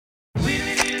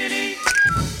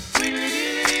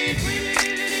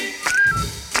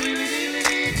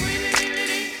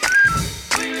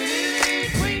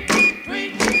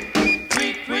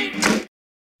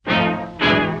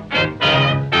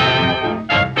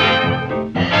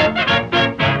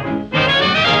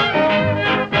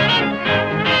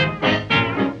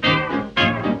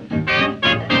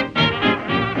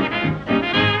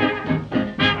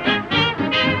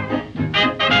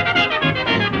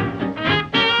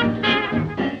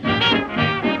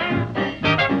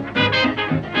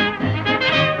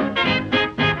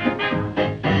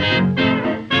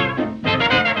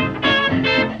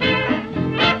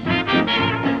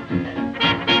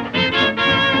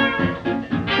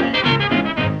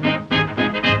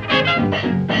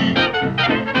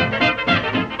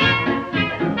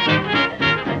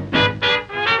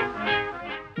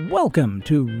Welcome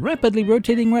to Rapidly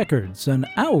Rotating Records, an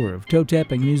hour of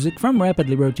toe-tapping music from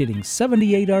rapidly rotating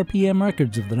 78 RPM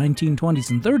records of the 1920s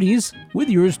and 30s, with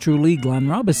yours truly, Glenn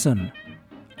Robison.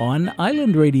 On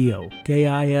Island Radio,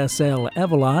 KISL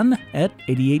Avalon at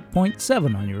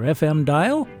 88.7 on your FM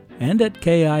dial, and at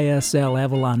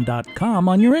KISLAvalon.com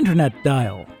on your internet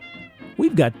dial.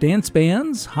 We've got dance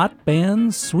bands, hot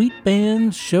bands, sweet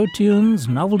bands, show tunes,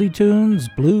 novelty tunes,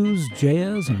 blues,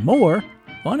 jazz, and more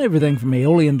on everything from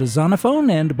Aeolian to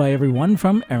Zonophone and by everyone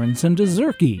from Aronson to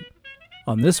Zurke.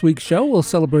 On this week's show, we'll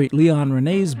celebrate Leon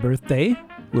Rene's birthday.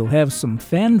 We'll have some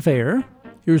fanfare.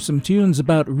 Here's some tunes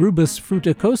about Rubus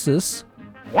fruticosus.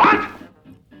 What?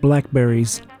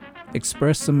 Blackberries.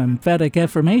 Express some emphatic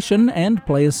affirmation and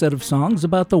play a set of songs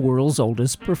about the world's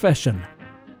oldest profession.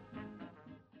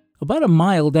 About a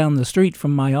mile down the street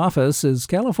from my office is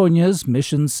California's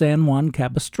Mission San Juan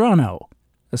Capistrano,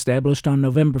 established on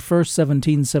November 1st,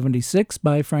 1776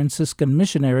 by Franciscan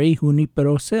missionary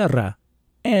Junipero Serra.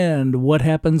 And what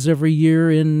happens every year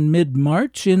in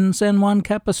mid-March in San Juan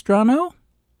Capistrano?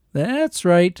 That's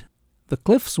right. The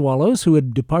cliff swallows who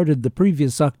had departed the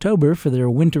previous October for their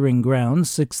wintering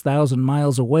grounds 6,000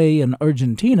 miles away in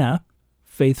Argentina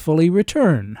faithfully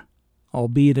return,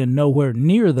 albeit in nowhere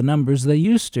near the numbers they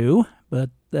used to, but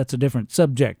that's a different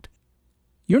subject.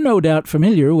 You're no doubt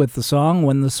familiar with the song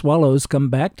When the Swallows Come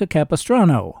Back to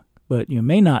Capistrano, but you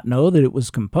may not know that it was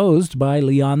composed by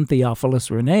Leon Theophilus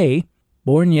Rene,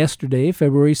 born yesterday,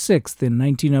 February 6th in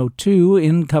 1902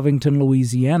 in Covington,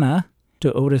 Louisiana,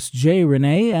 to Otis J.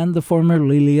 Rene and the former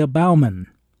Lilia Bauman.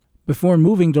 Before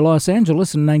moving to Los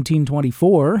Angeles in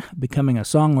 1924, becoming a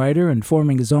songwriter and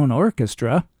forming his own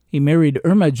orchestra, he married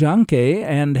Irma Janke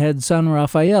and had son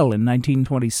Rafael in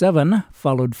 1927,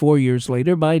 followed 4 years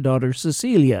later by daughter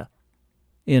Cecilia.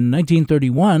 In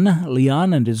 1931,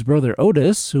 Leon and his brother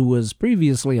Otis, who was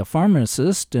previously a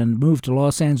pharmacist and moved to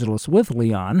Los Angeles with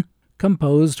Leon,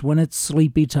 composed When It's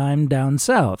Sleepy Time Down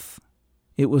South.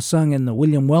 It was sung in the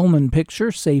William Wellman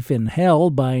picture Safe in Hell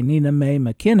by Nina Mae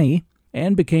McKinney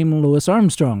and became Louis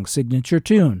Armstrong's signature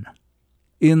tune.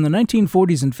 In the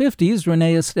 1940s and 50s,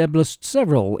 Rene established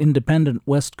several independent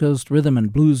West Coast rhythm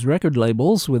and blues record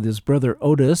labels with his brother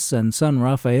Otis and son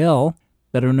Rafael,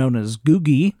 better known as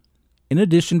Googie, in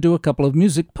addition to a couple of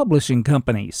music publishing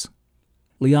companies.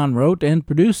 Leon wrote and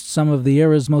produced some of the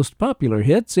era's most popular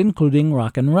hits, including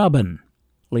Rockin' Robin.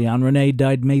 Leon Rene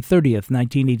died May 30th,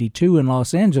 1982 in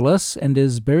Los Angeles and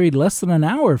is buried less than an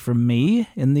hour from me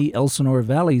in the Elsinore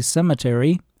Valley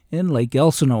Cemetery in Lake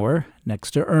Elsinore,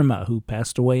 next to Irma, who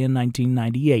passed away in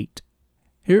 1998.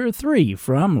 Here are three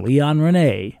from Leon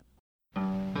Rene.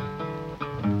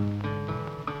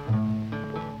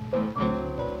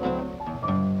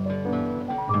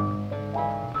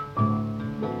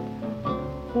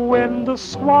 When the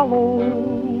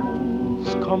swallows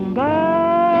come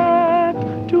back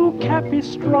to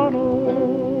Capistrano,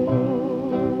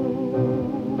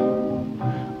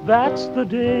 that's the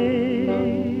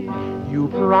day you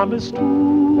promised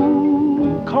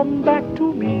to come back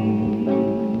to me.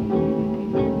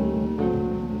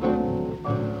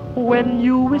 When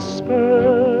you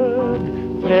whispered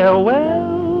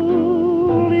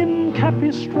farewell in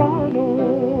Capistrano,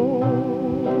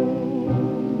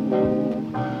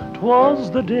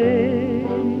 'twas the day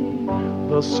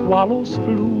the swallows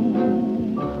flew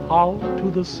out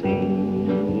to the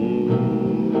sea.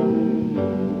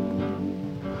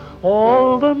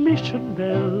 All the mission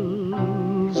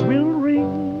bells will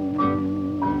ring,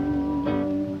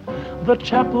 the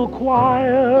chapel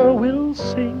choir will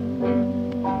sing,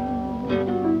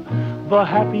 the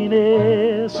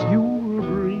happiness you'll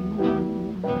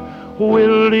bring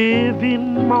will live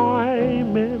in my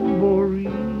memory.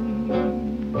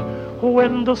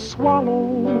 When the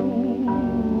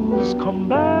swallows come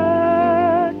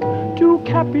back to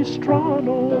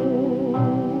Capistrano,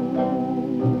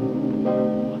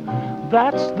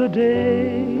 that's the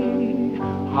day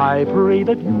I pray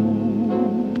that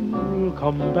you'll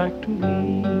come back to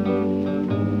me.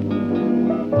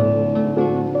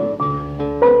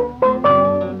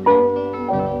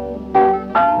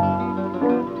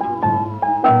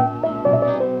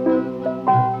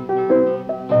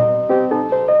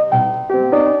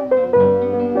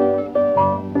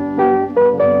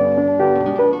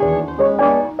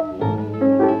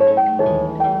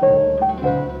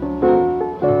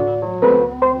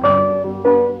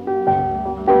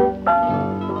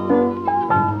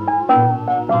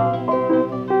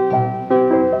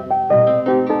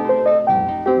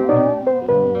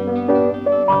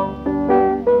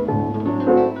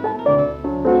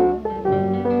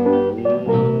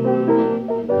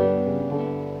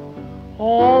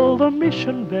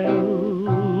 mission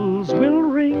bells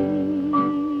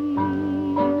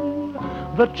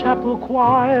the chapel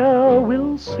choir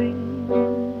will sing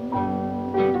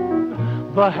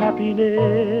the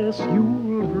happiness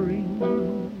you'll bring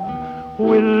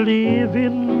will live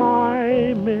in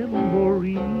my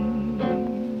memory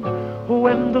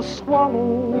when the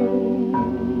swallows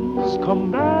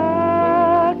come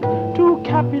back to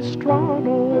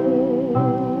Capistrano.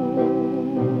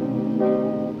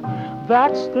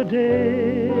 That's the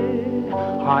day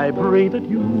I pray that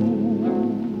you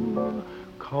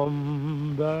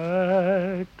come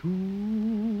back to me.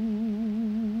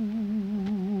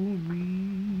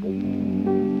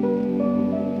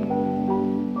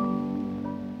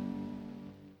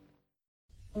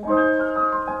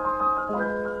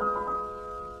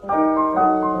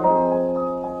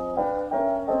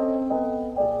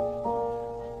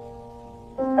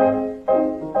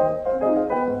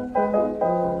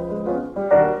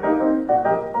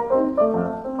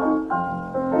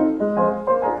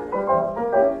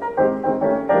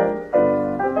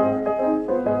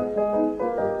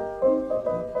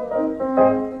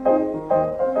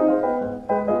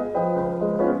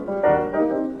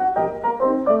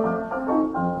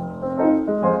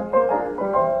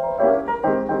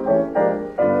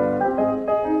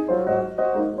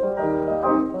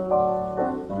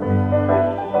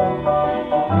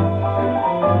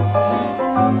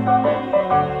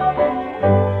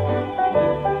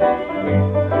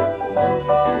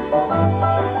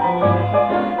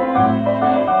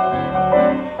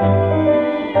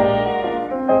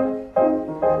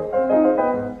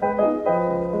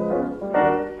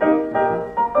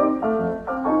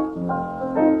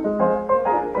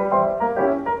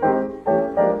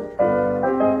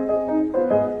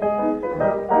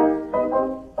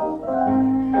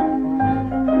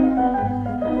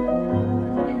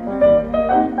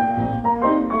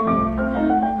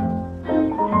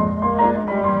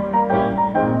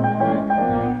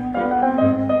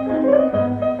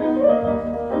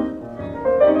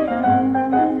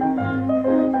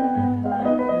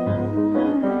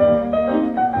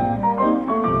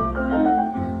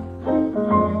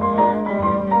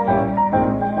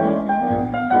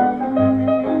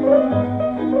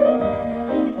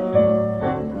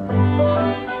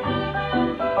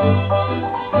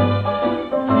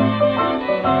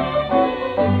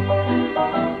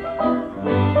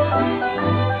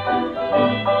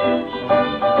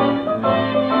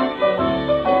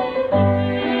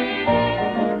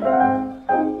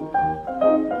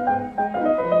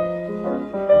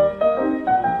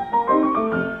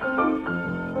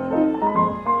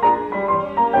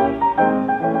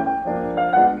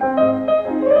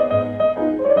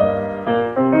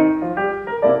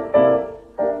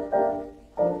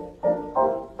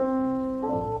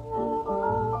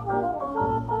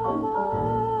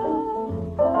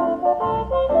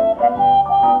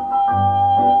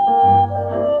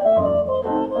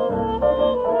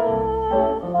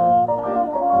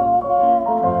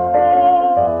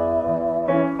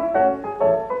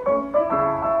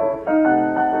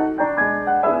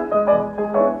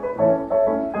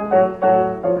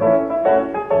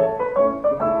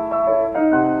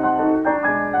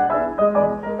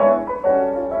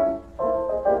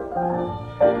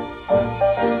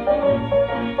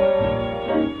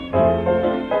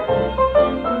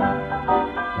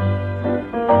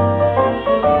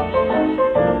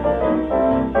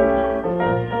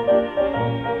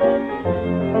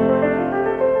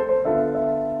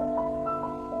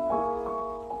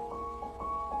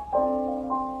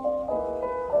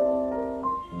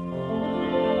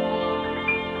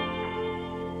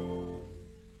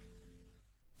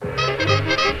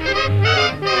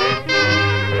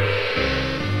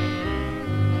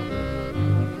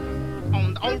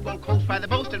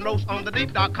 Roast on the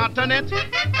deep dark continent,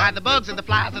 by the bugs and the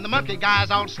flies and the monkey guys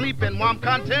all sleep in warm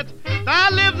content.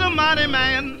 There lives a mighty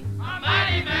man. A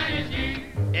mighty man is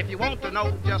he. If you want to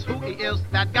know just who he is,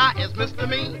 that guy is Mr.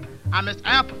 Me. I'm Mr.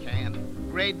 Applecan,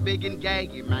 great big and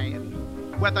gaggy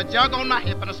man, with a jug on my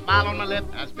hip and a smile on my lip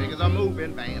as big as a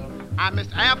moving van. I'm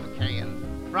Mr.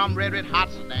 Applecan from Red Red Hot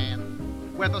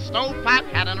Sudan, with a stovepipe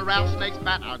hat and a rattlesnake's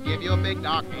bat. I'll give you a big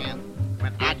dark hand.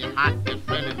 When I get hot, it's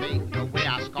friendly me, the way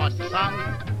I scorch the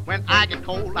sun. When I get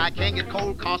cold, I can't get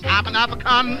cold, cause I'm an African.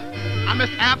 I'm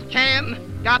Mr.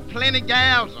 African, got plenty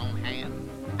gals on hand.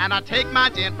 And I take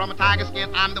my gin from a tiger skin,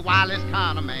 I'm the wildest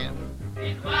kind of man.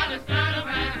 He's the wildest kind of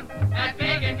man, that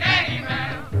big and gaggy man.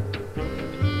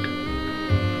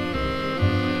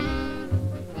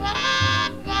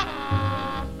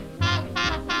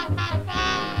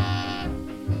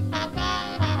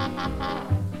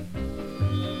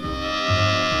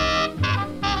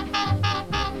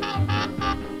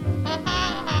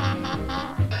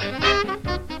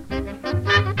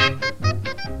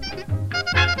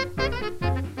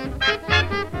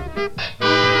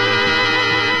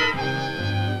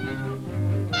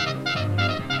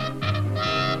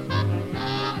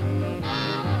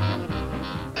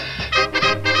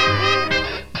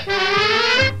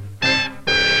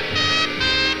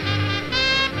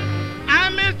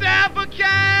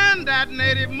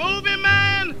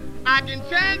 I can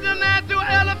change a man to an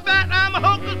elephant. I'm a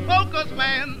hocus pocus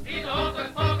man. He's a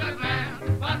hocus pocus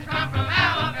man, but come from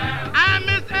Alabama. I'm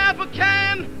Miss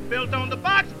African, built on the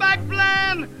box back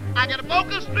plan. I get a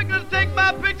focus stricker to take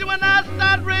my picture when I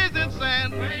start raising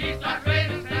sand. When he starts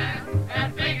raising sand,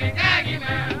 that big and gaggy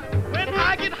man. When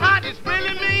I get hot, it's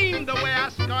really mean the way I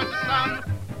scorch the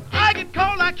sun. I get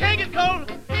cold, I can't get cold,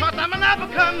 cause I'm an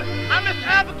African. I'm Mr.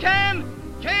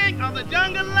 African, king of the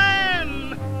jungle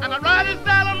land. And I ride his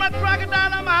style on my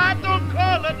crocodile, I'm a high-tone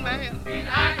colored man. He's a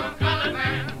high-tone colored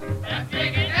man, that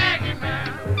big and gaggy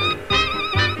man.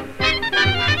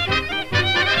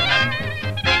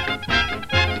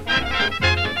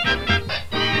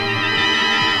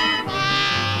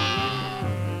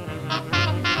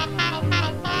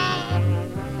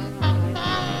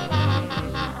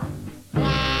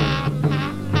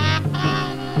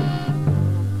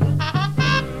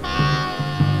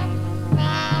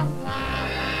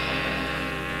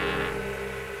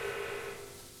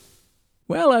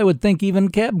 Well, I would think even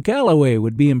Cab Calloway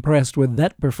would be impressed with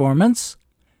that performance.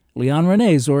 Leon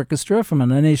Rene's orchestra from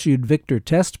an unissued Victor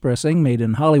test pressing made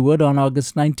in Hollywood on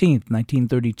August 19,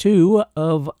 1932,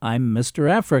 of I'm Mr.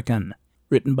 African,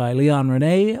 written by Leon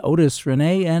Rene, Otis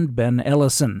Rene, and Ben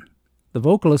Ellison. The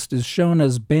vocalist is shown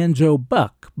as Banjo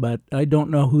Buck, but I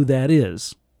don't know who that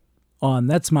is. On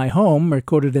That's My Home,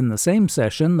 recorded in the same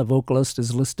session, the vocalist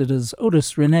is listed as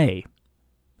Otis Rene.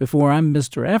 Before I'm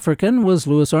Mr. African was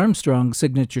Louis Armstrong's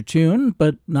signature tune,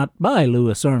 but not by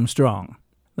Louis Armstrong.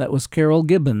 That was Carol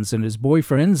Gibbons and his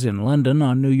boyfriends in London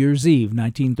on New Year's Eve,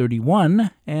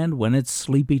 1931, and When It's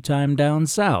Sleepy Time Down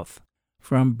South,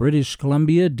 from British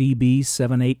Columbia DB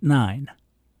 789.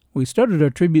 We started our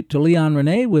tribute to Leon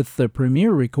Rene with the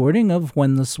premiere recording of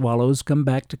When the Swallows Come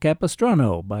Back to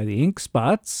Capistrano by the Ink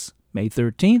Spots, May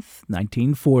 13th,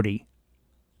 1940.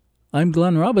 I'm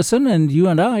Glenn Robison, and you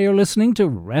and I are listening to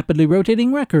Rapidly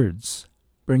Rotating Records,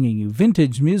 bringing you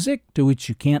vintage music to which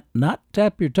you can't not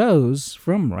tap your toes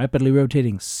from rapidly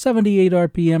rotating 78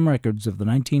 RPM records of the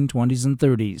 1920s and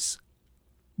 30s.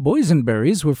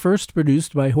 Boysenberries were first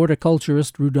produced by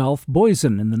horticulturist Rudolph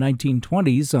Boysen in the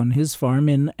 1920s on his farm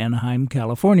in Anaheim,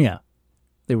 California.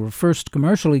 They were first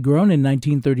commercially grown in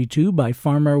 1932 by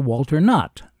farmer Walter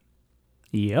Knott.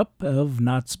 Yep, of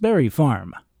Knott's Berry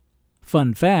Farm.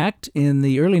 Fun fact, in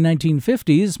the early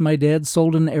 1950s, my dad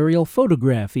sold an aerial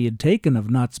photograph he had taken of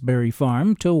Knott's Berry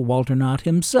Farm to Walter Knott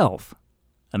himself.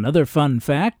 Another fun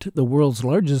fact, the world's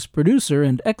largest producer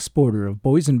and exporter of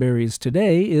boysenberries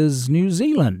today is New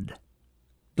Zealand.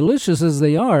 Delicious as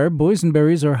they are,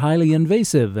 boysenberries are highly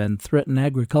invasive and threaten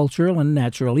agricultural and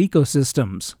natural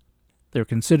ecosystems. They're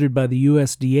considered by the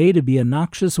USDA to be a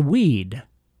noxious weed.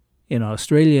 In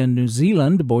Australia and New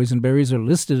Zealand, boysenberries are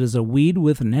listed as a weed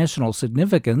with national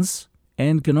significance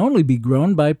and can only be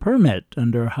grown by permit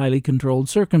under highly controlled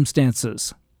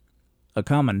circumstances. A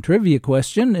common trivia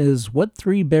question is what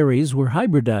three berries were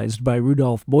hybridized by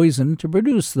Rudolph Boysen to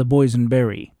produce the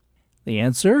boysenberry? The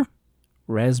answer?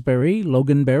 Raspberry,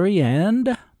 loganberry,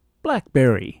 and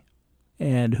blackberry.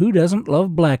 And who doesn't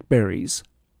love blackberries?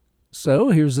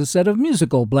 So here's a set of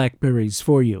musical blackberries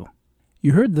for you.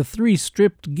 You heard the three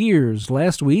stripped gears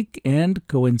last week, and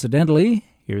coincidentally,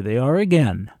 here they are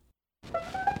again.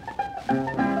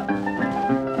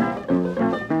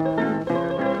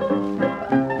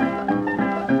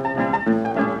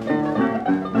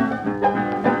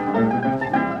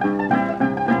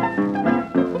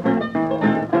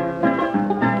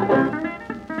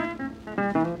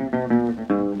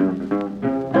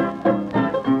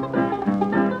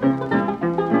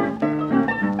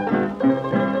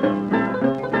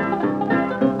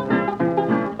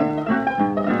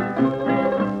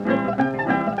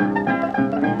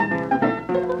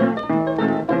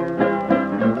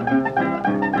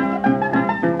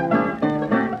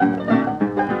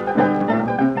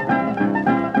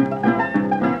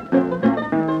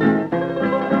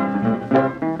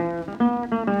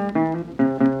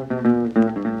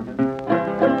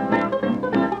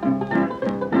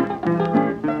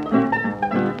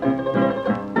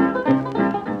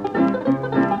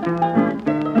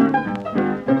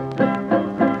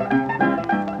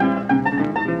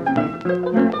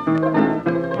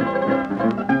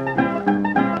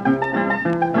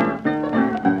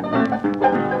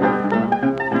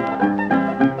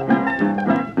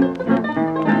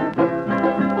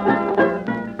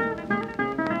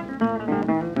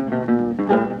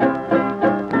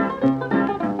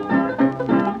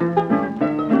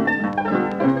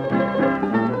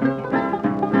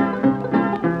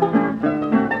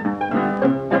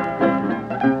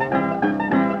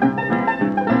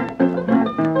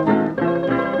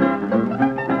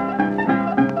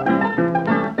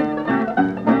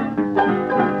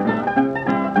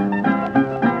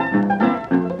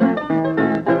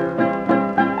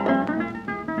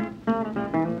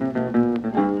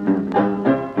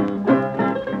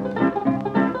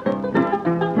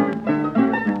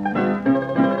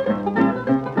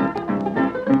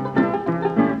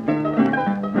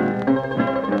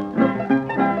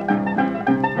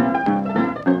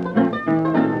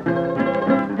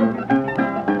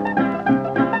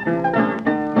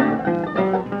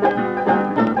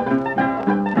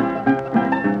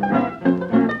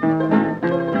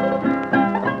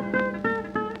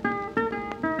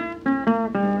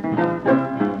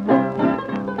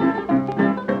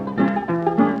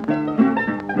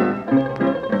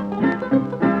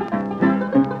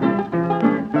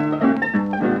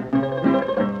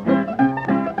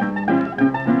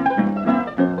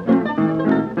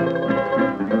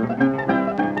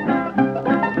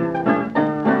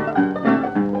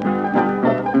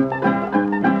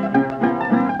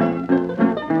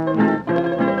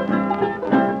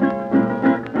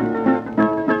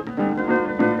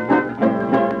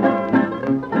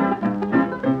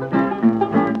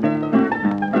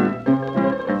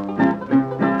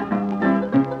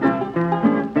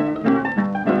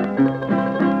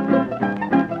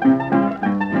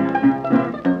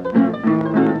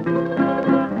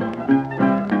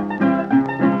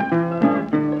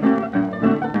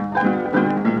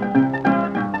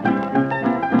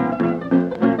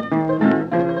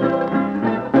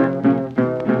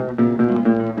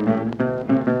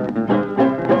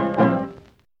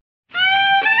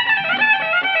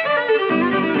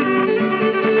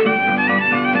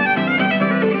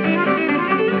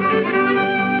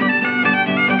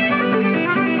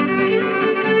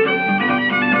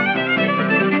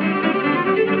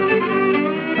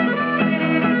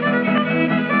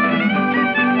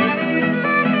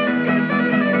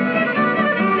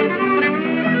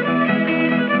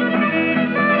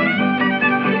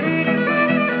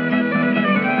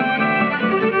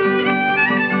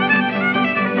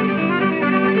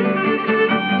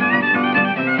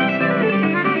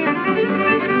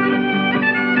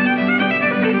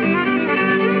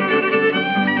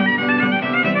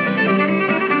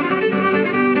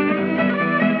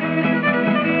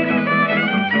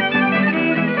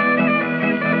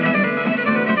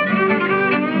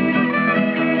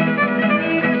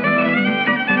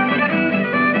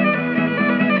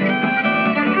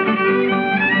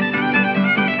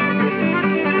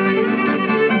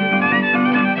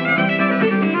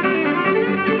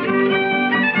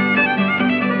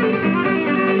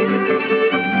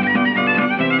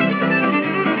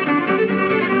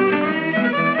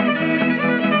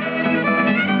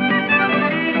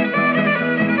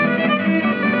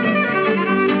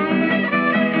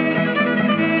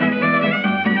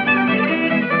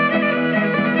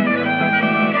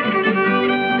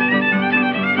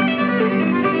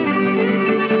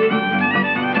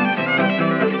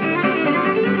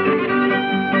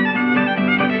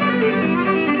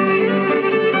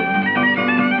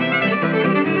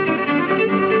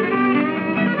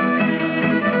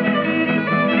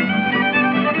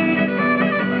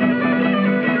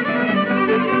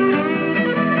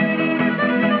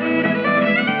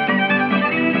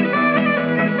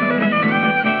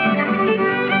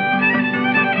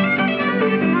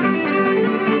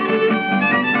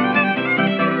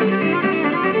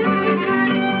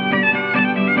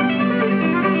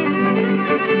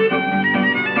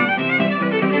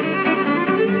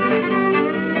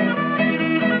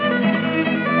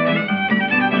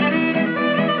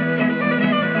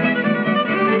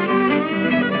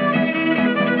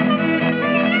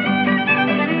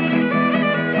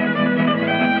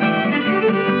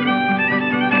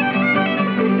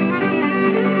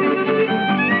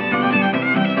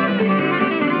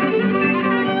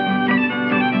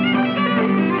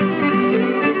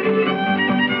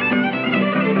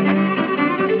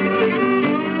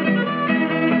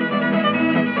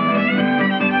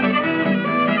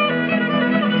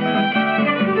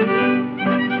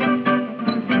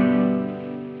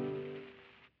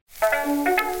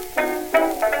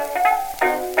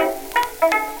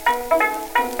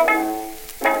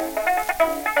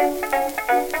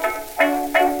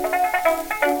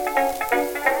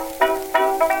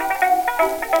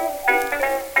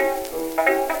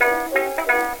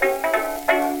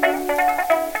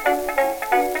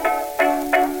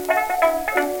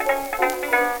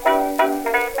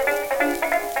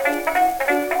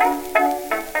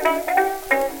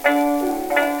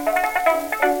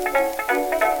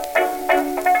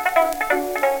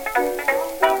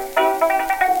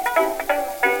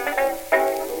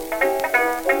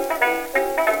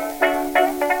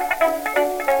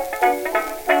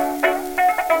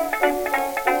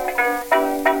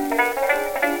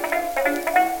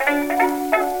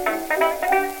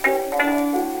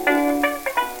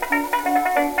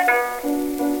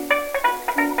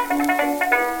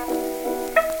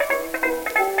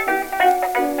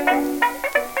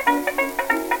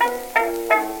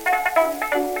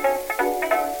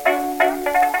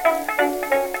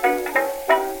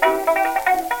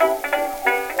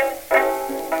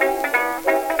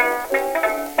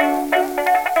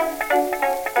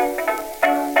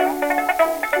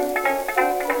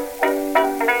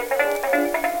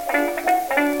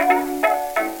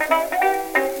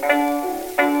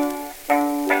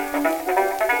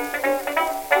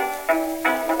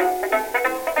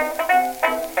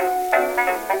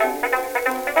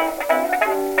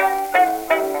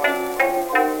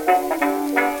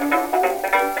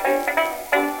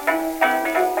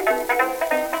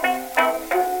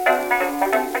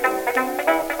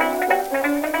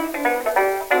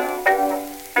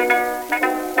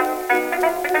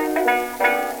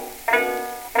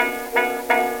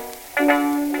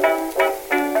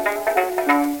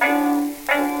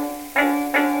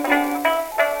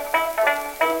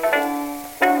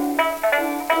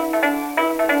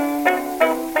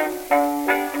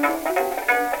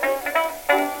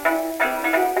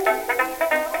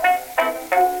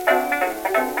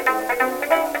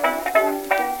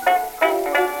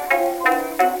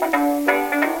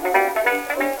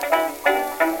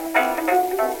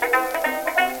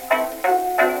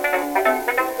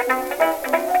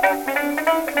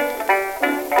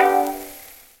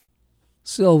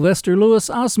 Sylvester Lewis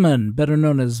Osman, better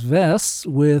known as Vess,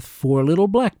 with Four Little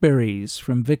Blackberries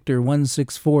from Victor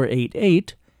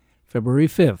 16488, February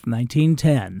 5th,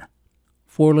 1910.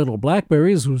 Four Little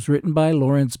Blackberries was written by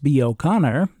Lawrence B.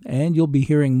 O'Connor, and you'll be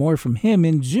hearing more from him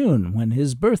in June when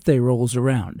his birthday rolls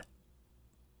around.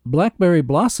 Blackberry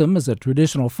Blossom is a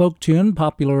traditional folk tune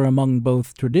popular among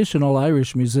both traditional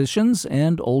Irish musicians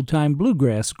and old-time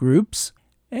bluegrass groups,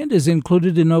 and is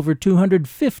included in over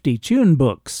 250 tune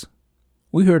books.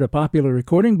 We heard a popular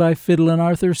recording by Fiddlin'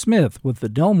 Arthur Smith with the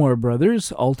Delmore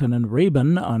Brothers, Alton and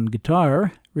Rabin, on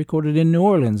guitar, recorded in New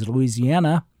Orleans,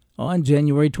 Louisiana, on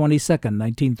January 22,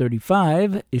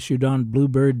 1935, issued on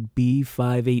Bluebird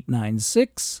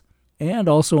B5896, and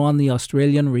also on the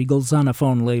Australian Regal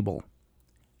Zonophone label.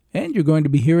 And you're going to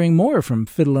be hearing more from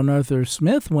Fiddlin' Arthur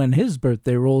Smith when his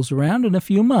birthday rolls around in a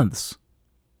few months.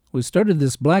 We started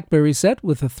this Blackberry set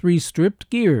with the Three Stripped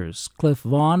Gears, Cliff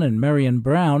Vaughn and Marion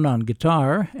Brown on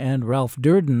guitar, and Ralph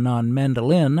Durden on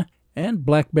mandolin, and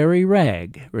Blackberry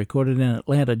Rag, recorded in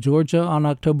Atlanta, Georgia on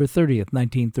October 30th,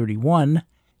 1931,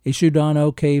 issued on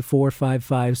OK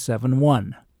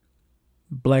 45571.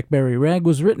 Blackberry Rag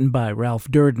was written by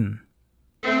Ralph Durden.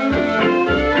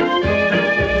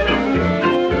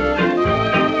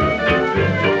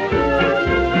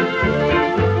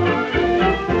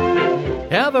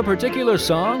 Have a particular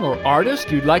song or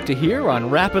artist you'd like to hear on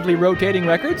Rapidly Rotating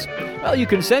Records? Well, you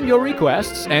can send your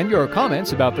requests and your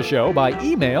comments about the show by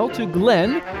email to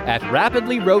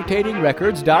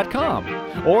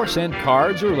glenn@rapidlyrotatingrecords.com, or send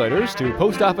cards or letters to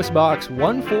Post Office Box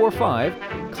 145,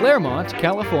 Claremont,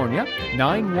 California,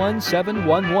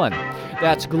 91711.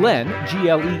 That's Glenn,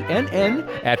 Glenn,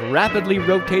 at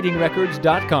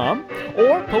rapidlyrotatingrecords.com,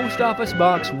 or Post Office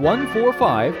Box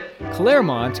 145,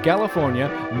 Claremont, California,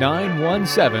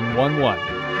 91711.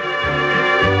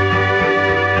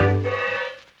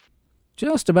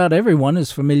 Just about everyone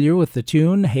is familiar with the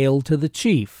tune Hail to the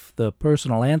Chief, the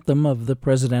personal anthem of the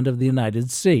President of the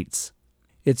United States.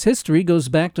 Its history goes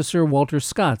back to Sir Walter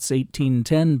Scott's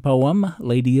 1810 poem,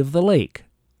 Lady of the Lake.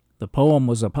 The poem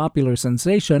was a popular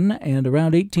sensation, and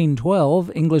around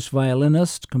 1812, English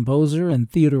violinist, composer, and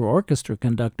theater orchestra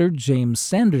conductor James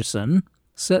Sanderson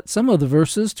set some of the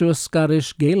verses to a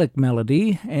Scottish Gaelic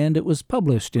melody, and it was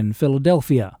published in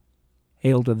Philadelphia.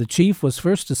 Hail to the Chief was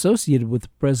first associated with the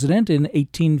President in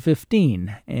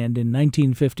 1815, and in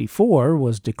 1954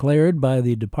 was declared by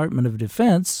the Department of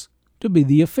Defense to be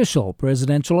the official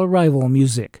presidential arrival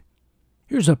music.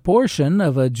 Here's a portion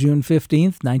of a June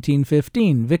 15,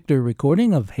 1915 Victor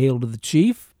recording of Hail to the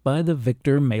Chief by the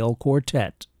Victor Male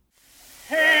Quartet.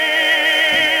 Hail,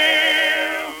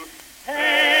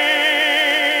 hail,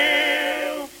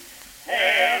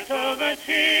 hail to the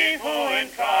chief who in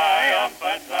triumph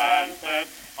advances.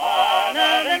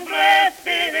 Honored and blessed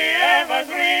be the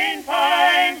evergreen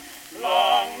pine.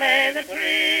 Long may the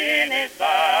tree in his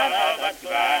banner that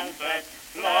glances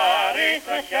flourish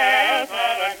the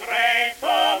shelter and grace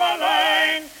of a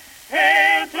line.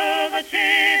 Hail to the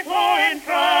chief who in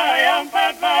triumph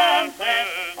advances.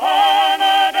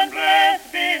 Honored and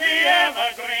blessed be the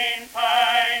evergreen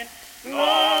pine.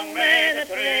 Long may the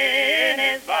tree in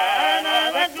his banner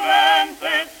that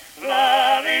glances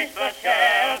flourish the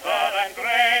shelter and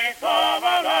grace of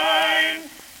a line.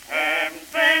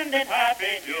 Splendid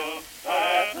happy Jew,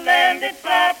 splendid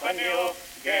sap anew,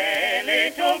 gaily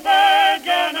to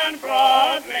burgeon and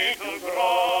broadly to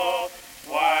grow,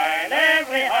 while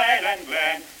every highland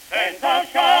glen sends out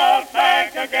shouts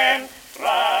back again,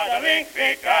 Roderick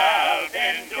Picard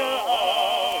into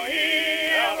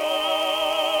hero.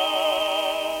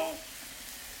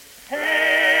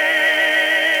 Hail,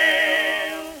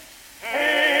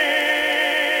 hail,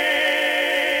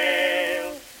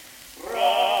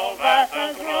 row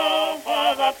vessels row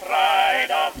for the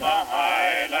pride of the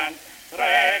Highlands,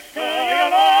 stretch to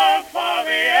your oars for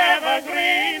the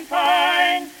evergreen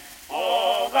pine.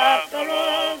 Oh, that the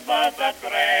rosebud that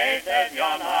graced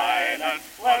yon island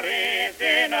were wreathed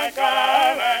in a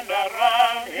garland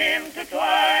around him to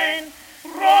twine.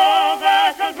 Row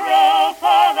vessels row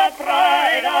for the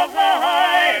pride of the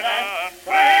Highlands,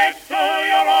 stretch to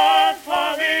your oars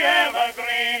for the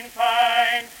evergreen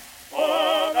pine.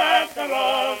 Oh, that the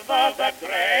rosebud that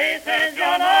graced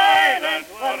yon island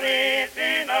were wreathed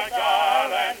in a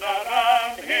garland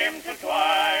around him to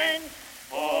twine.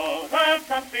 Oh, that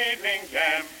some seedling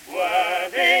gem,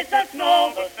 worthy such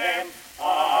noble stem,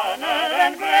 honored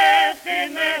and blessed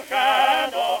in their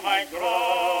shadow might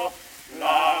grow.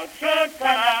 Loud should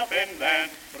Carnarvon then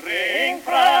ring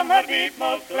from her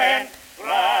deepmost glen,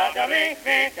 Roderick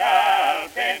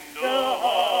Picard into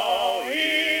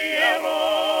hero.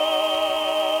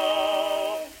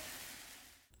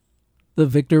 The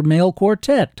Victor Male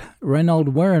Quartet,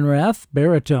 Reynold Werenrath,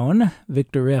 baritone,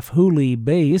 Victor F. Hooley,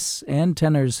 bass, and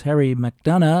tenors Harry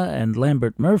McDonough and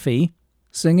Lambert Murphy,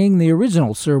 singing the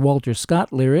original Sir Walter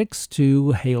Scott lyrics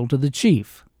to Hail to the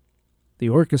Chief. The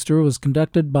orchestra was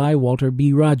conducted by Walter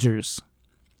B. Rogers.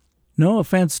 No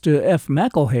offense to F.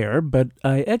 McElhair, but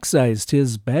I excised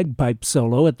his bagpipe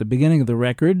solo at the beginning of the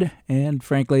record, and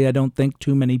frankly I don't think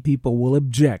too many people will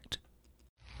object.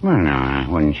 Well, no, I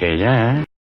wouldn't say that.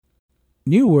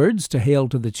 New words to Hail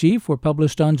to the Chief were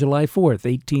published on July 4th,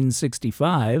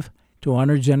 1865, to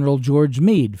honor General George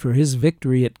Meade for his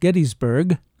victory at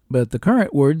Gettysburg, but the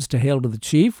current words to Hail to the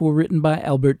Chief were written by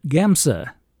Albert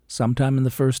Gamsa, sometime in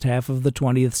the first half of the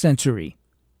 20th century.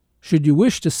 Should you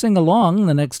wish to sing along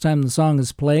the next time the song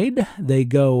is played, they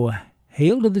go,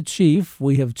 Hail to the Chief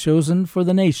we have chosen for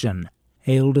the nation.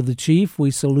 Hail to the Chief, we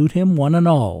salute him one and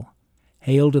all.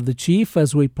 Hail to the Chief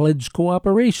as we pledge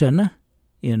cooperation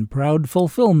in proud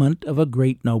fulfillment of a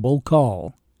great noble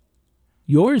call.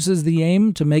 Yours is the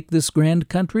aim to make this grand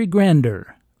country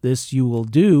grander. This you will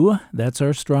do, that's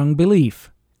our strong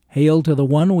belief. Hail to the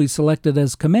one we selected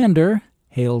as commander.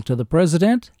 Hail to the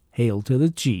President. Hail to the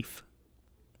Chief.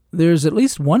 There's at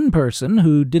least one person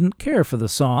who didn't care for the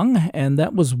song, and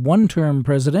that was one-term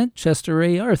President Chester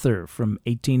A. Arthur from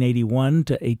 1881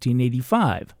 to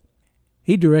 1885.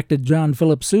 He directed John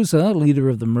Philip Sousa, leader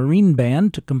of the Marine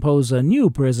Band, to compose a new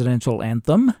presidential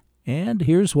anthem, and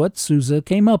here's what Sousa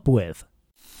came up with.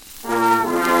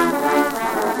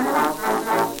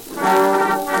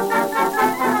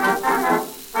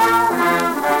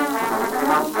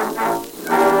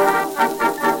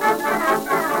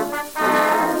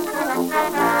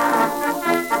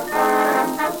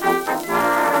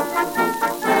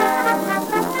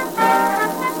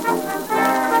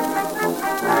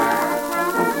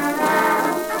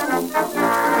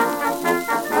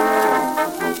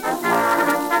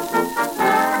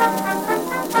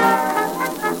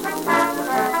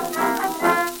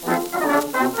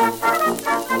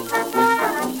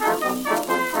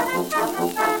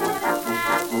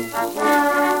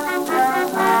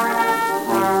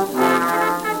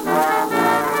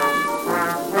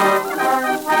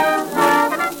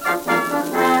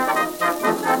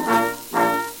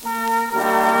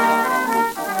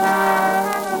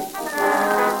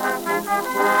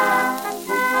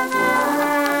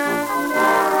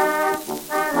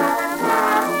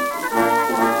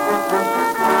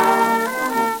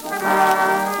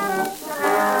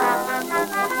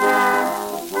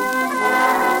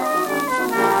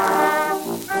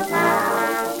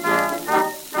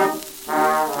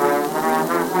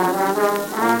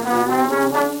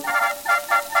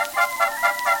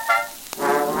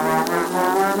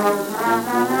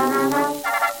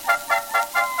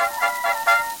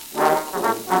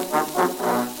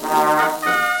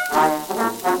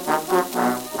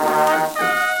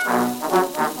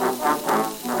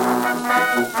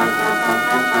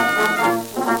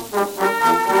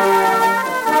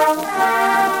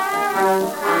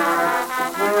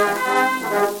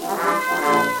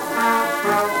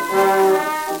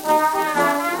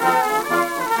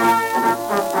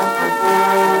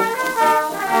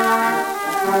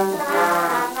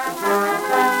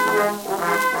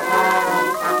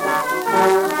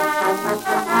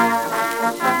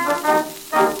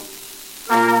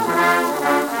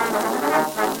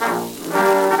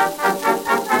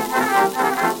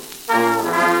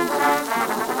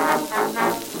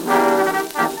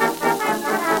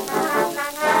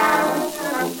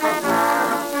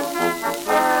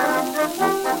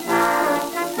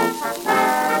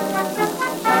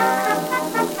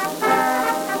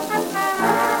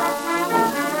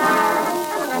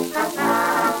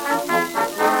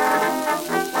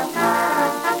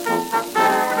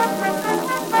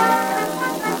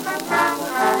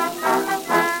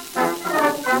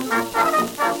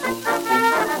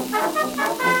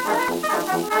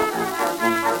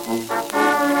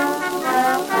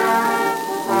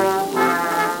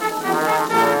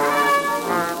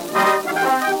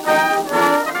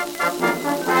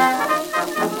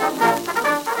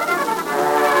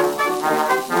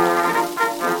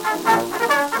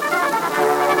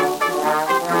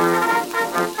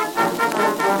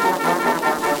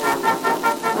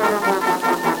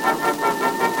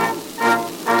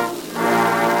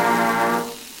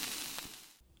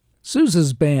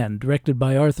 Sousa's band, directed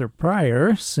by Arthur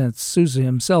Pryor, since Sousa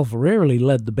himself rarely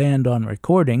led the band on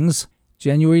recordings,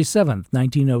 January 7,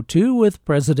 1902, with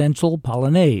Presidential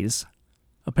Polonaise.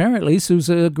 Apparently,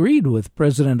 Sousa agreed with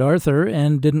President Arthur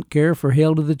and didn't care for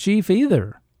Hail to the Chief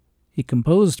either. He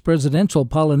composed Presidential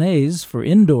Polonaise for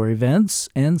indoor events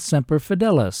and Semper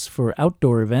Fidelis for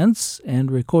outdoor events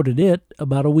and recorded it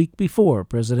about a week before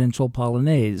Presidential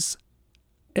Polonaise.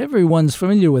 Everyone's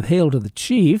familiar with Hail to the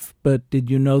Chief, but did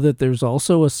you know that there's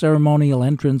also a ceremonial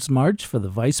entrance march for the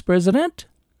Vice President?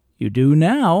 You do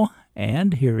now,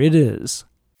 and here it is.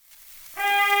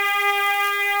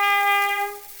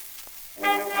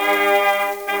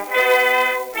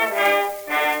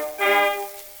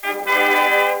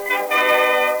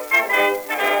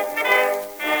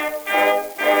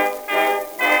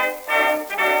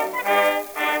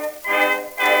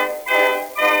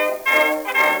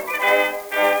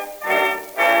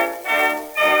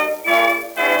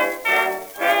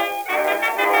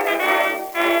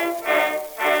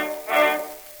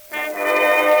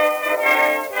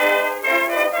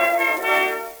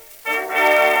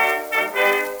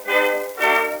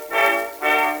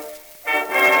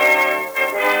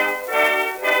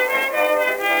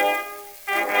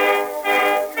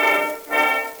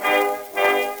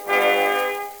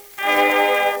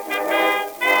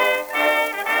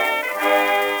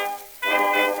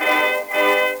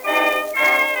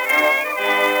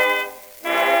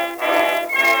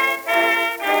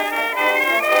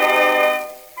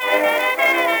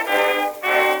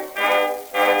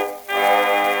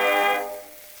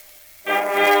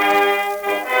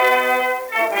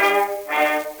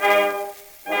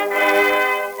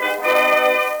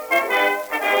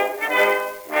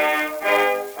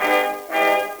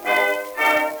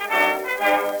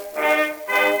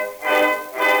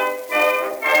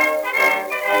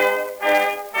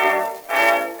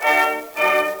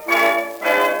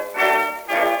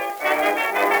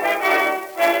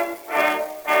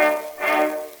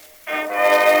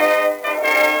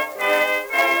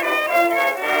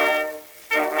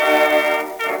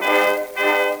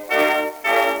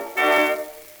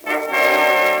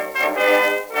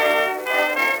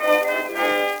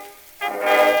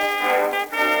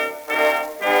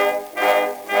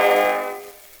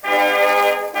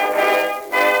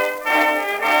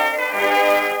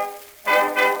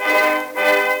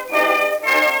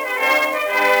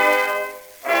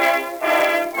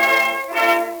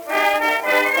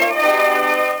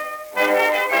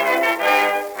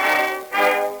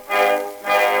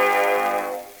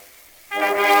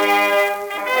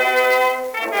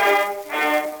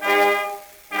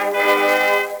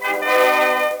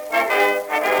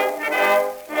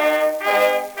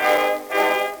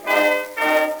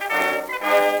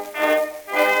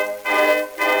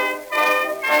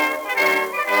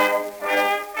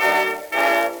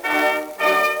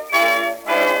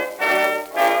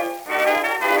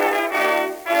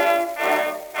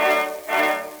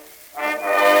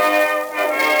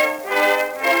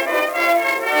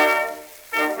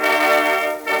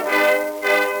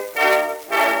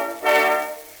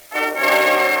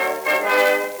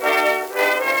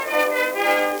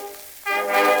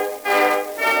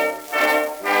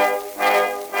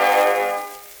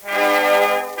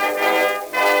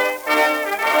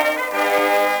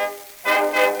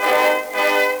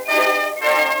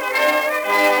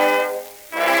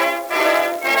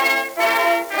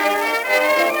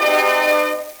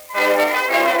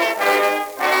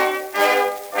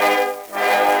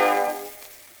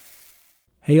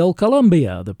 Hail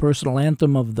Columbia, the personal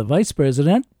anthem of the Vice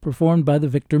President, performed by the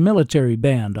Victor Military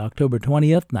Band, October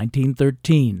 20th,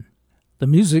 1913. The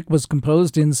music was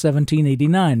composed in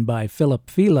 1789 by Philip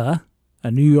Fila,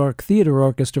 a New York theater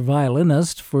orchestra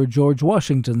violinist, for George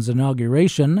Washington's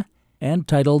inauguration, and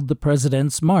titled The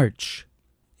President's March.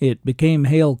 It became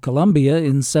Hail Columbia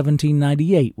in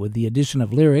 1798 with the addition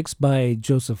of lyrics by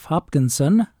Joseph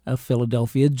Hopkinson, a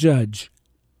Philadelphia judge.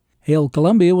 Hail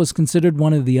Columbia was considered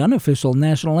one of the unofficial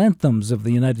national anthems of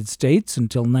the United States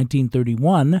until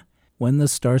 1931, when the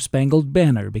Star-Spangled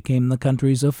Banner became the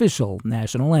country's official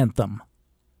national anthem.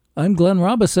 I'm Glenn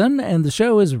Robison, and the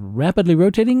show is Rapidly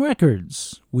Rotating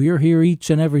Records. We're here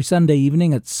each and every Sunday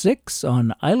evening at 6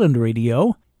 on Island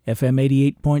Radio, FM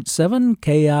 88.7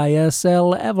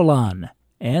 KISL Avalon,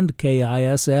 and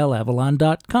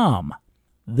KISLAvalon.com.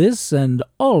 This and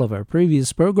all of our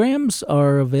previous programs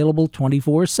are available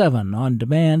 24/7 on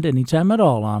demand anytime at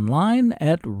all online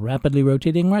at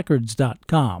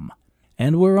rapidlyrotatingrecords.com.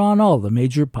 And we're on all the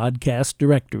major podcast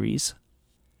directories.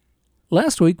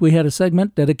 Last week we had a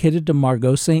segment dedicated to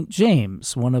Margot St.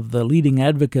 James, one of the leading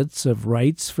advocates of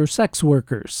rights for sex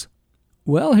workers.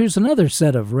 Well, here's another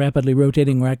set of rapidly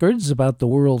rotating records about the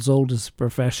world's oldest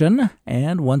profession,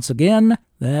 and once again,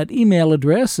 that email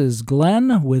address is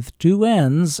Glenn with 2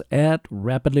 N's at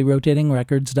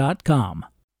rapidlyrotatingrecords.com.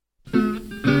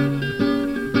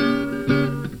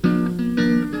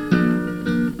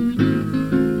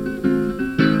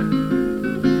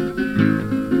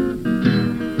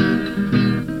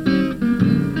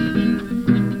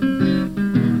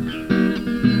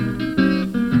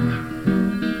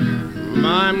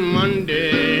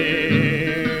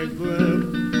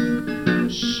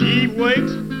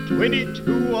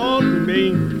 32 on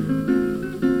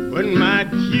Main, but my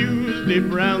Tuesday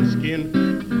brown skin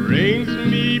brings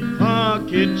me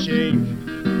pocket change.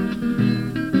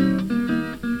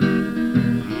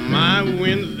 My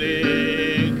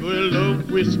Wednesday good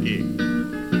love whiskey,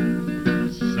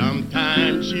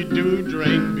 sometimes she do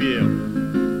drink beer,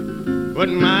 but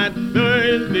my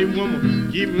Thursday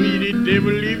woman give me the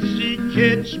devil if she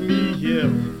catch me here.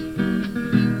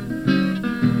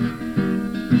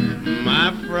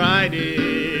 My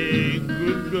Friday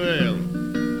good girl,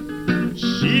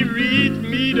 she reads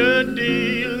me the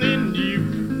Daily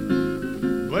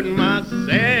News, but my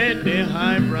Saturday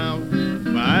highbrow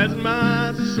buys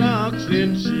my socks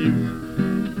and shoes.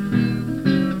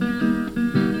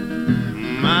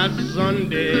 My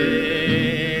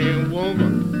Sunday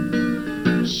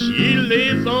woman, she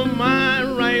lays on my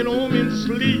right arm and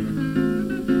sleep.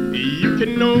 You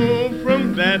can know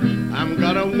from that I'm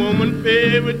got a woman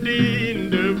favorite day in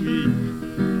the week.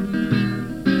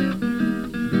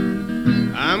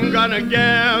 I'm got a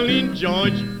gal in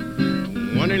Georgia,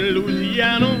 one in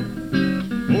Louisiana,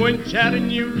 4 in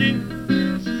Chattanooga,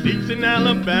 6 in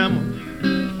Alabama,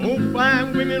 4,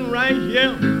 5 women right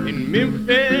here in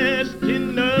Memphis,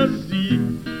 Tennessee.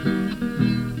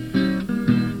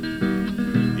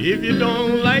 If you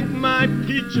don't like my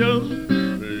peaches,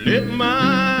 let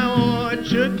my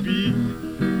orchard be.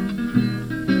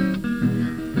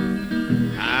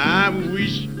 I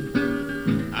wish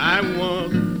I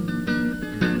was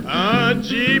a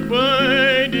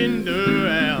jaybird in the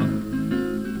air.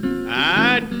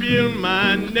 I'd build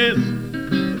my nest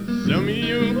in some of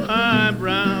you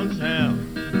highbrows have.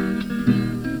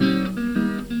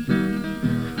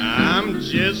 I'm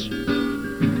just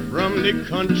from the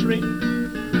country,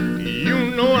 you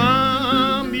know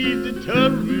I'm easy to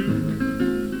root.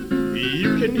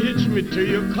 You can hitch me to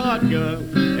your cart, girl,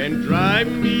 and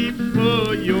drive me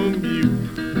for your mule.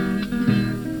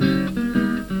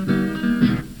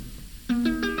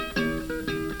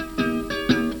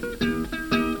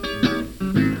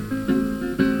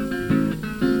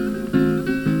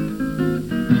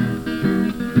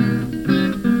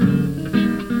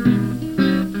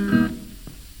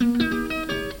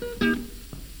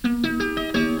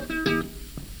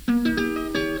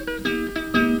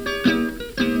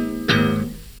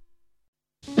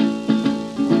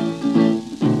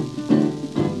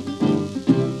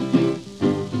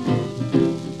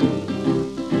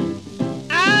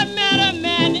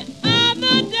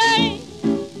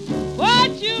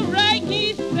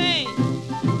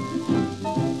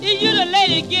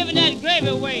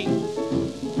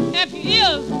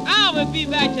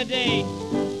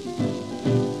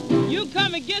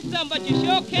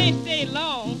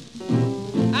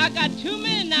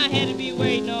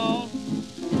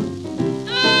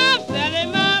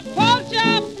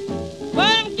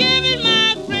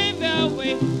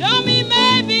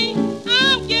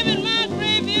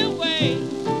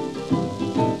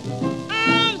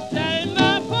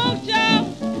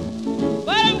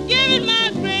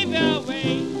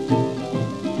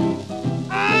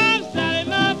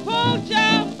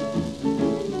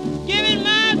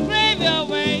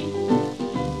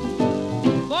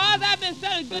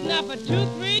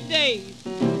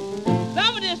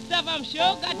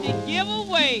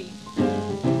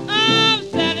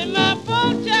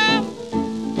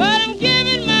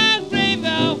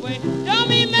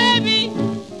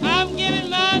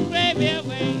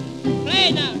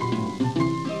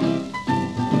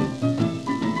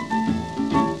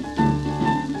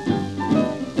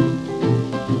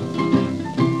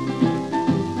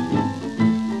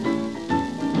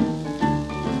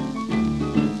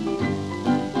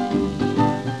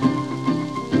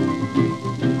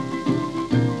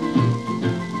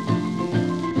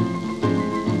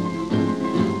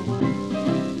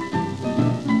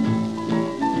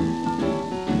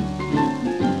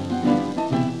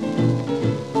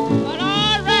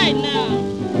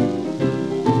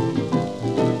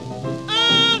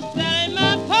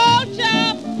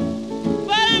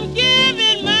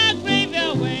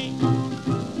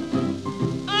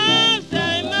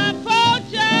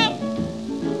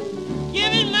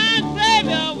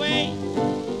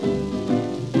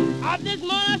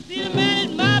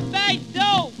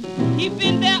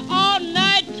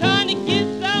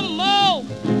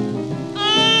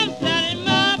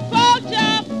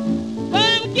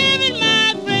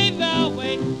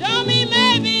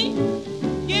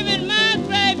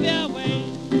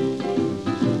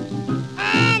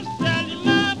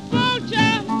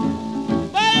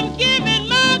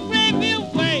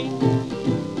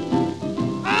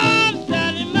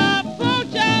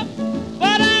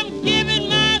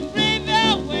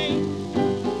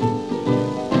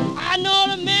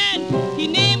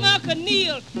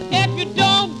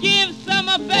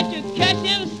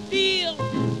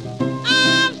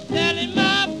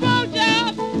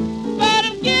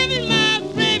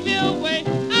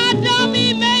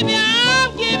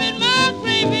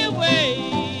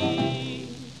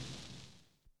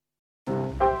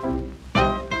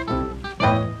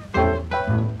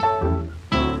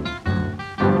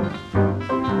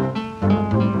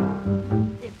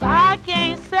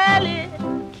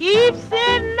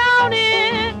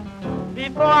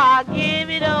 before I give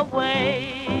it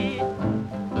away.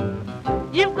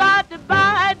 You've got to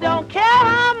buy it, don't care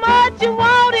how much you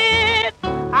want it.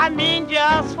 I mean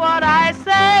just what I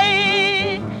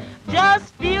say.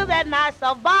 Just feel that nice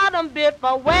bottom bit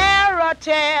for wear or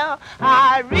tear.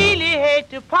 I really hate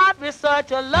to part with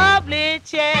such a lovely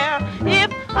chair.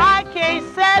 If I can't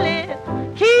sell it,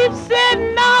 keep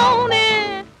sitting on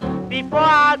it before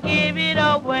I give it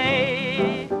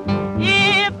away.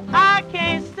 If I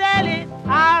can't sell it,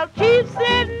 I'll keep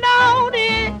sitting on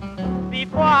it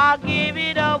before I give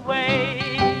it away.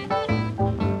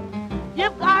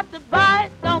 You've got to buy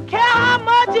it, don't care how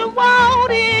much you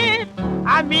want it.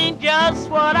 I mean just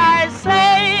what I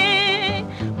say.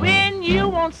 When you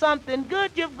want something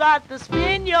good, you've got to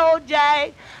spin your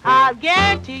jack. I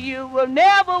guarantee you will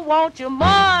never want your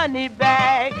money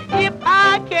back. If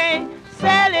I can't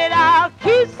sell it, I'll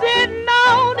keep sitting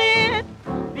on it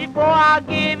before I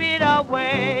give it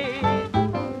away.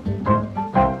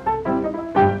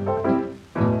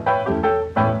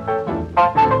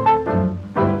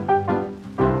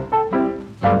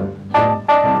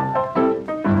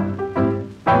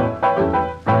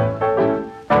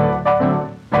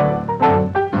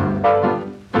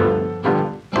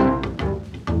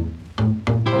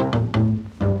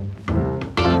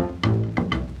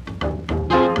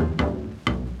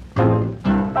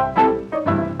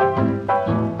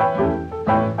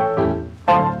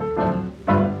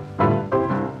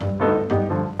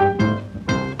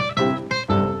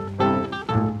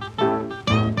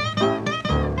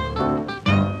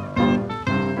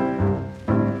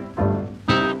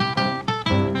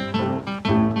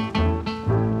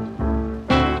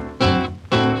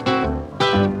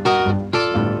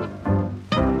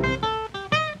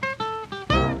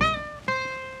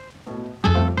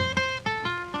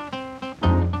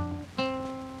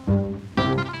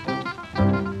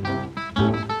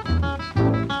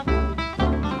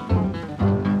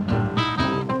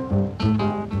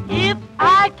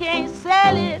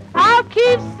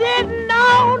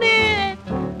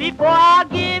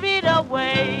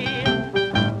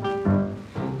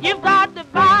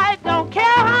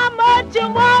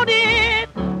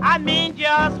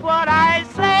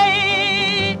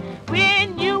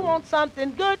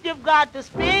 Something good, you've got to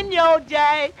spin your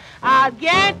jack. I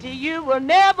guarantee you will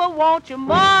never want your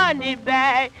money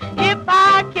back. If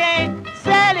I can't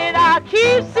sell it, I'll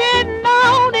keep sitting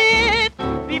on it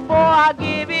before I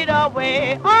give it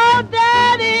away. Oh,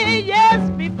 Daddy, yes,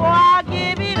 before I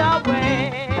give it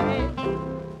away.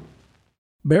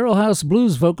 Barrelhouse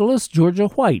Blues vocalist Georgia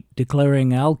White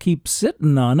declaring, "I'll keep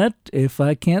sitting on it if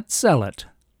I can't sell it."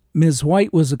 Ms.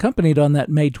 White was accompanied on that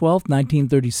May 12,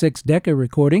 1936 Decca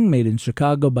recording made in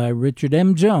Chicago by Richard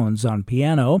M. Jones on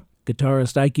piano,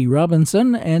 guitarist Ike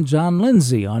Robinson, and John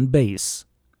Lindsay on bass.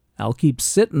 "I'll Keep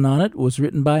Sittin' on It" was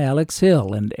written by Alex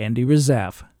Hill and Andy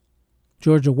Razaf.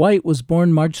 Georgia White was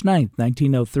born March 9,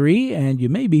 1903, and you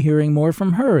may be hearing more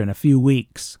from her in a few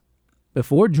weeks.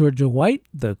 Before Georgia White,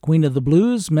 the Queen of the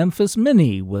Blues, Memphis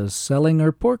Minnie, was selling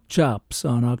her pork chops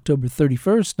on October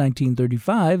 31,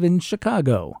 1935 in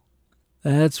Chicago.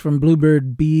 That's from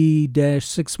Bluebird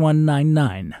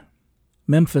B-6199.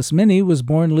 Memphis Minnie was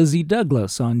born Lizzie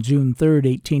Douglas on June 3,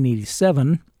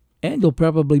 1887, and you'll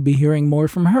probably be hearing more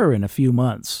from her in a few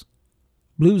months.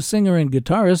 Blues singer and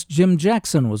guitarist Jim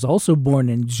Jackson was also born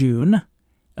in June,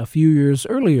 a few years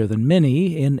earlier than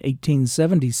Minnie, in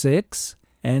 1876,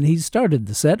 and he started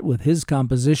the set with his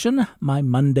composition, My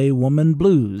Monday Woman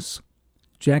Blues.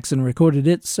 Jackson recorded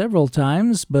it several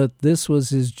times, but this was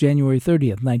his January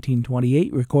 30th,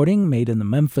 1928 recording made in the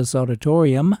Memphis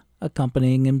Auditorium,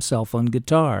 accompanying himself on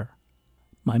guitar.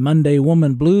 My Monday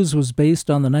Woman Blues was based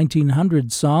on the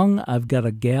 1900 song I've Got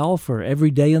a Gal for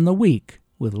Every Day in the Week,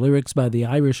 with lyrics by the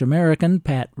Irish-American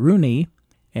Pat Rooney,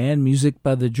 and music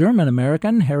by the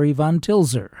German-American Harry Von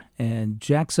Tilzer, and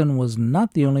Jackson was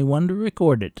not the only one to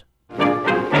record it.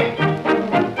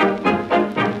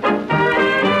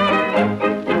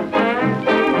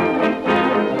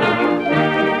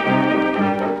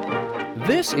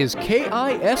 This is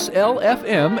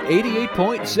KISL-FM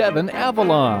 88.7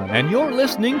 Avalon, and you're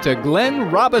listening to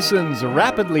Glenn Robinson's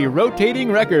Rapidly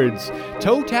Rotating Records,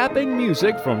 toe-tapping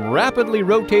music from rapidly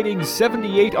rotating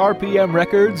 78 RPM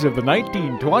records of the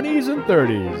 1920s and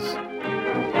 30s.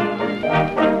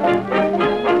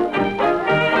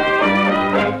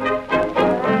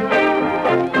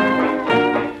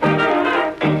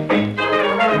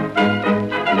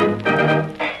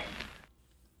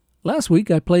 Last week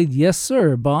I played Yes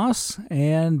Sir, Boss,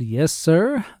 and yes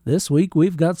sir, this week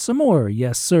we've got some more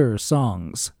Yes Sir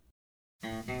songs.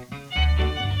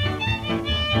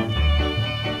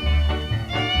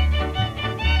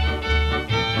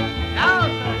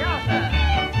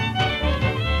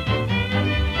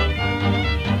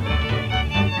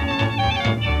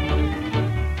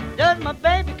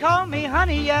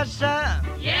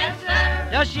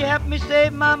 Does she help me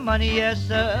save my money? Yes,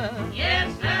 sir.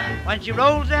 Yes, sir. When she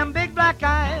rolls them big black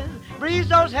eyes, breathes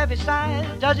those heavy sighs,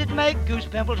 does it make goose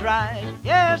pimples rise?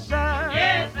 Yes, sir.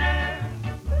 Yes, sir.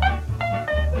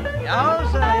 Yo,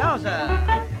 sir, yo, sir.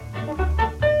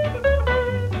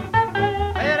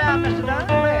 Play it out, Mr. Dunn.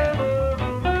 Play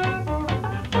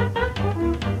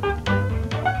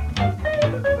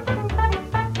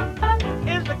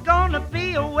it. Is there gonna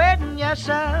be a wedding? Yes,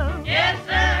 sir. Yes,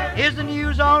 sir. Is the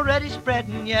news already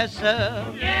spreading? Yes, sir.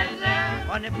 Yes,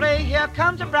 sir. When they play Here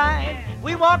Comes a Bride,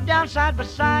 we walk down side by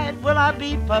side. Will I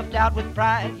be puffed out with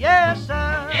pride? Yes,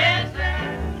 sir. Yes,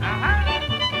 sir. Uh-huh.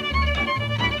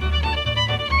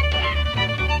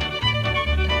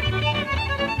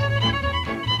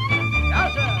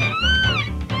 Yes, sir.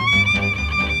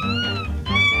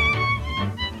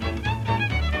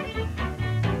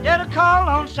 Did I call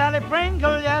on Sally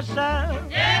Pringle? Yes, sir.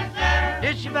 Yes, sir.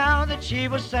 Did she vow that she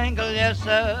was single? Yes,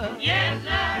 sir. Yes,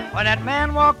 sir. When that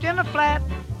man walked in the flat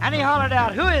and he hollered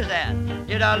out, "Who is that?"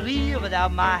 Did I leave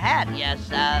without my hat? Yes,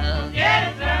 sir.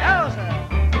 Yes, sir. Yes, sir.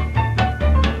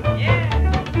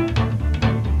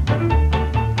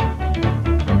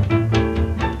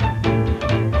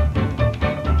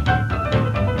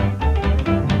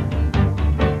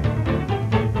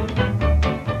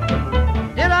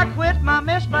 Did I quit my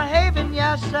misbehaving?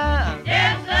 Yes, sir.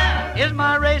 Yes, sir. Is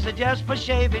my razor just for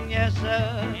shaving? Yes,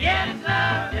 sir. Yes,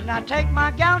 sir. Didn't I take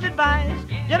my gal's advice?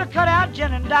 Did I cut out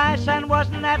gin and dice? And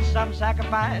wasn't that some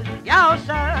sacrifice? Yo,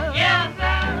 sir. Yes,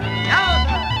 sir. Yo,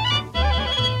 sir.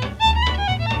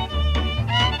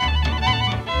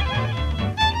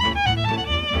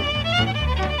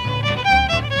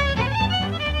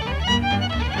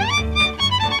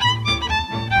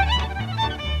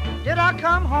 Did I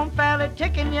come home fairly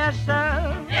ticking? Yes,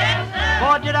 sir. Yes, sir.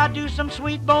 Or did I do some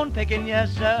sweet bone picking?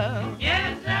 Yes, sir.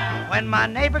 Yes, sir. When my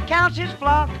neighbor counts his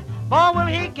flock, boy, will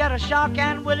he get a shock,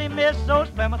 and will he miss those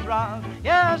Plymouth Rocks?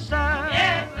 Yes, sir.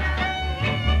 Yes, sir.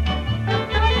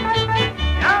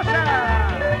 Yes, sir.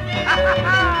 Ha, ha,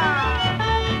 ha.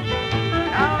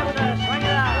 Yes, sir. Swing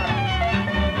it out.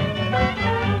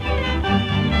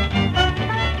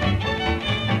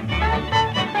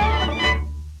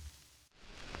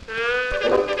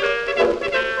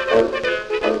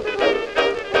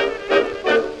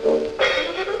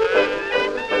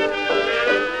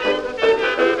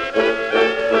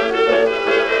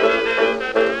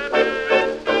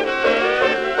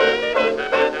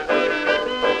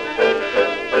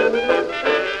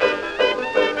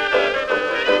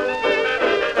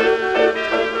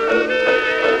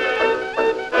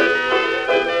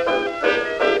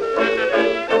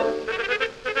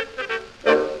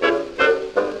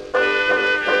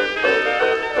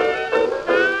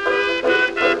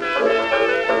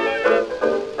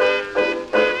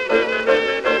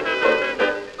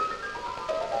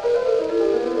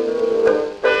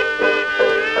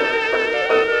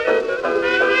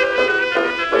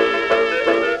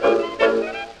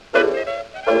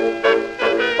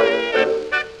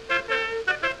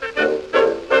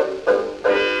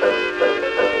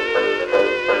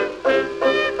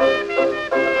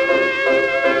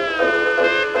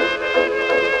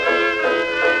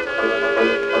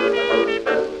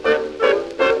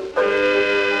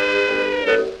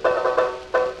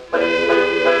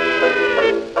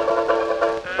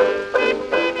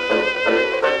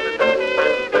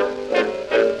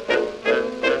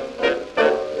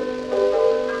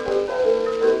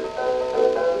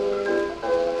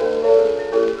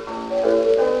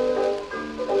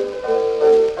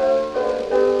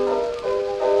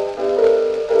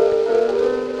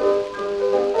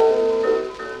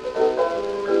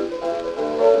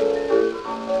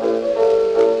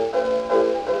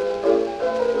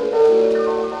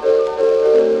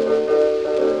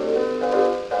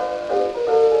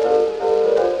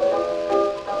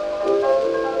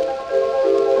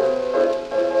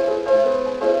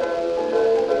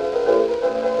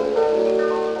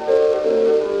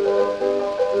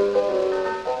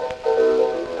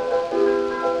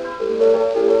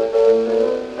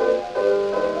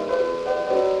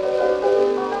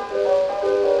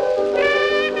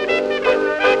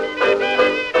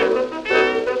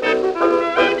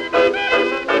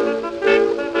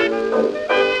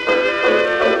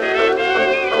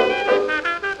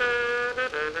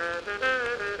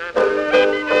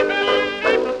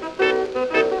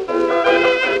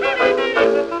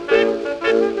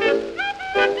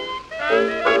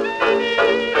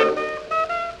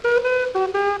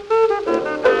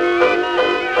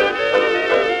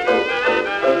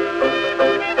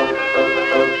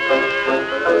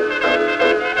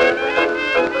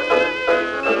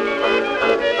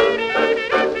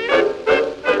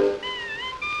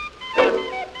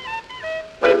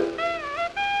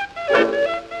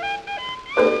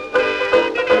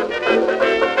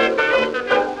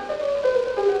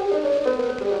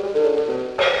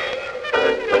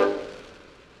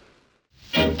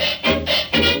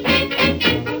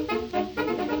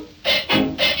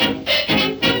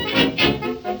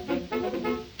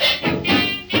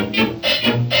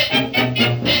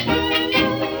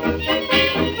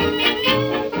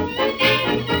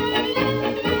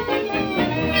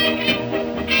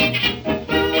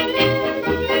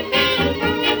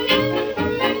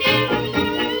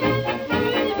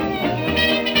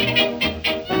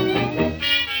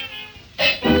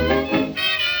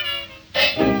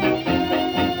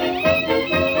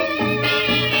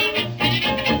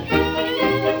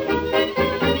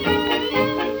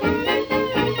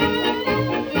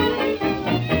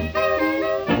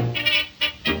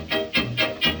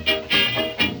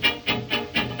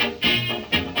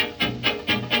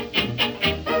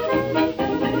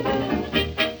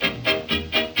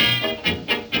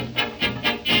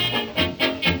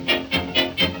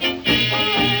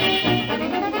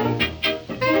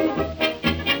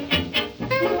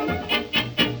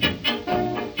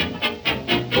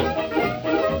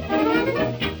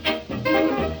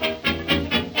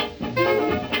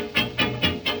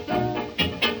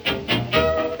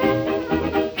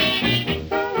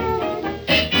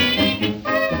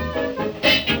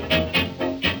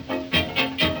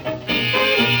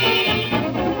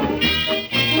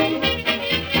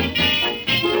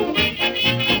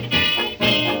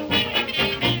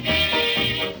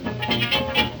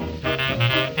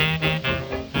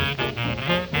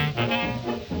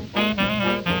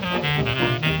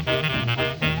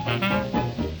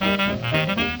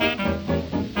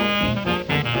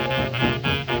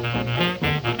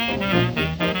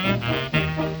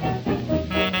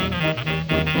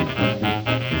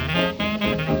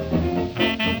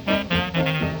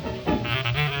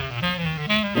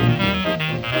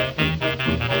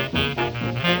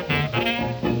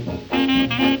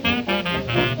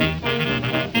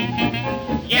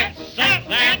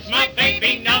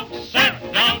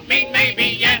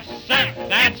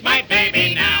 that's my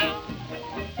baby now.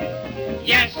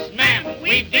 Yes, ma'am,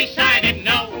 we've decided.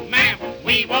 No, ma'am,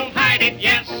 we won't hide it.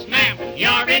 Yes, ma'am,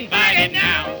 you're invited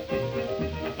now.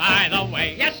 By the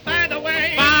way, yes, by the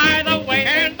way,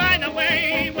 and by the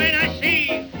way, when I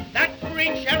see that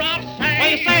creature, I'll say, what do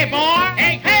you say, boy?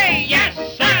 Hey, hey, yes,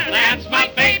 sir, that's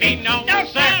my baby. No, no,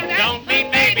 sir, don't be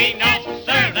baby. No,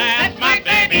 sir, that's my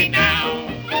baby now.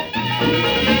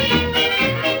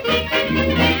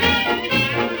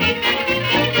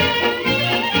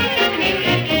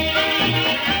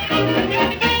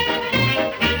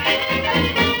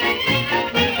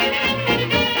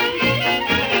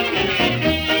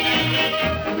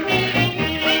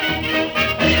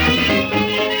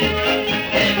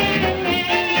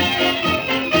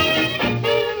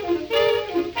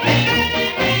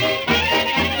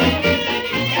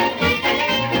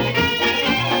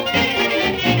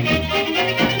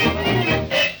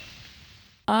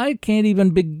 I can't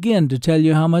even begin to tell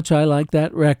you how much I like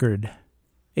that record.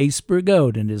 Ace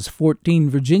Burgode and his 14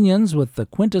 Virginians with the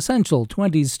quintessential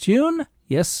 20s tune,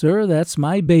 Yes Sir, That's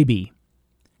My Baby.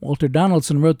 Walter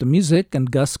Donaldson wrote the music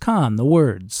and Gus Kahn the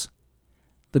words.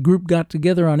 The group got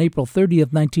together on April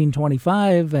 30th,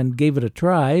 1925 and gave it a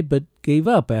try, but gave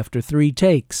up after 3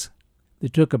 takes. They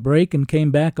took a break and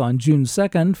came back on June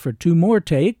 2nd for 2 more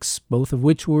takes, both of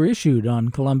which were issued on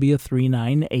Columbia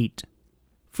 398.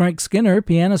 Frank Skinner,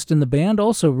 pianist in the band,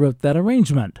 also wrote that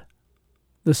arrangement.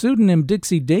 The pseudonym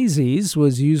Dixie Daisies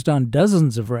was used on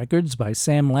dozens of records by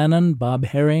Sam Lennon, Bob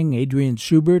Herring, Adrian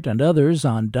Schubert, and others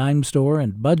on dime store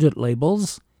and budget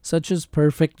labels, such as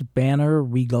Perfect, Banner,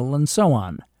 Regal, and so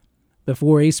on.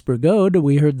 Before Ace Burgode,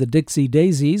 we heard the Dixie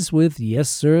Daisies with Yes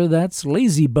Sir, That's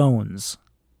Lazy Bones.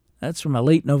 That's from a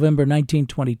late November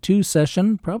 1922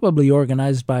 session, probably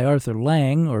organized by Arthur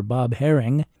Lang or Bob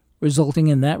Herring, resulting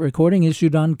in that recording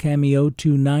issued on Cameo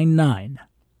 299.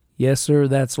 Yes Sir,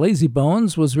 That's Lazy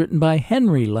Bones was written by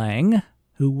Henry Lang,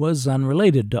 who was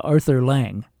unrelated to Arthur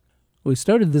Lang. We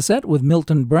started the set with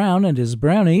Milton Brown and his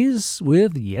Brownies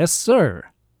with Yes Sir.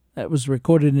 That was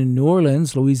recorded in New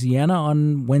Orleans, Louisiana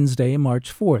on Wednesday,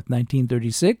 March 4th,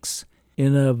 1936,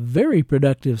 in a very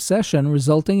productive session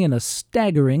resulting in a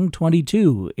staggering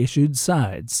 22 issued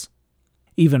sides.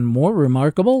 Even more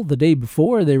remarkable, the day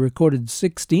before they recorded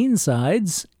 16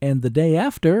 sides, and the day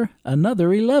after,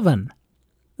 another 11.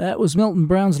 That was Milton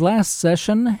Brown's last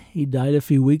session. He died a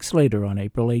few weeks later on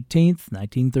April 18th,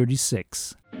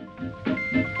 1936.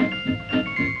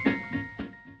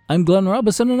 I'm Glenn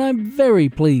Robison, and I'm very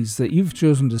pleased that you've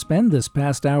chosen to spend this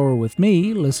past hour with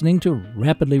me listening to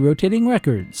Rapidly Rotating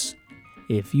Records.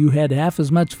 If you had half as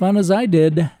much fun as I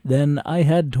did, then I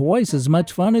had twice as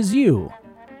much fun as you.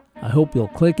 I hope you'll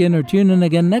click in or tune in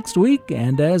again next week,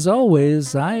 and as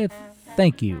always, I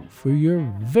thank you for your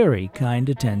very kind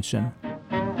attention.